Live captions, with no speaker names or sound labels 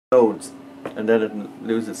loads and then it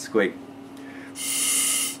loses squeak.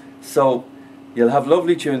 So you'll have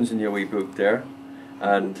lovely tunes in your wee book there,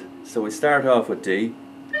 and so we start off with D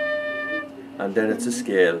and then it's a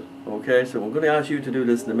scale. Okay, so I'm going to ask you to do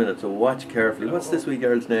this in a minute, so watch carefully. What's this wee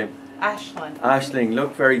girl's name? Aisling. Aisling,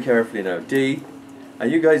 look very carefully now. D,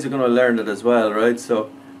 and you guys are going to learn it as well, right?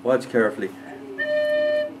 So watch carefully.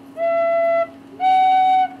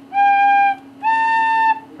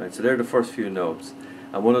 Right, so they're the first few notes.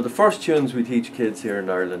 And one of the first tunes we teach kids here in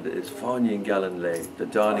Ireland is Fáinne Gallen Lay, the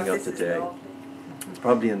dawning of the day. It's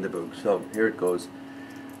probably in the book, so here it goes.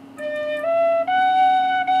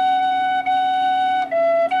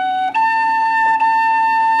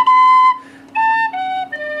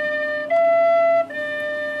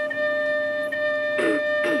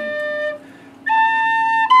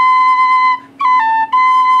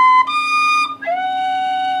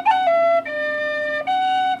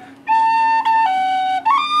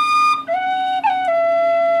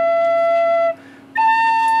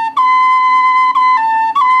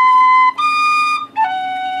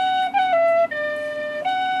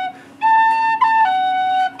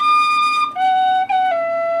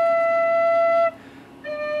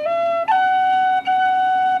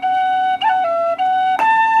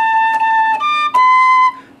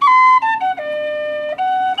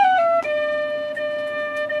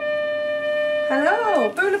 Hello,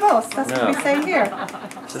 Bula Boss, that's what we say here.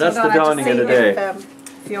 So that's the dawning of the day.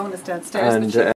 Fiona's downstairs. And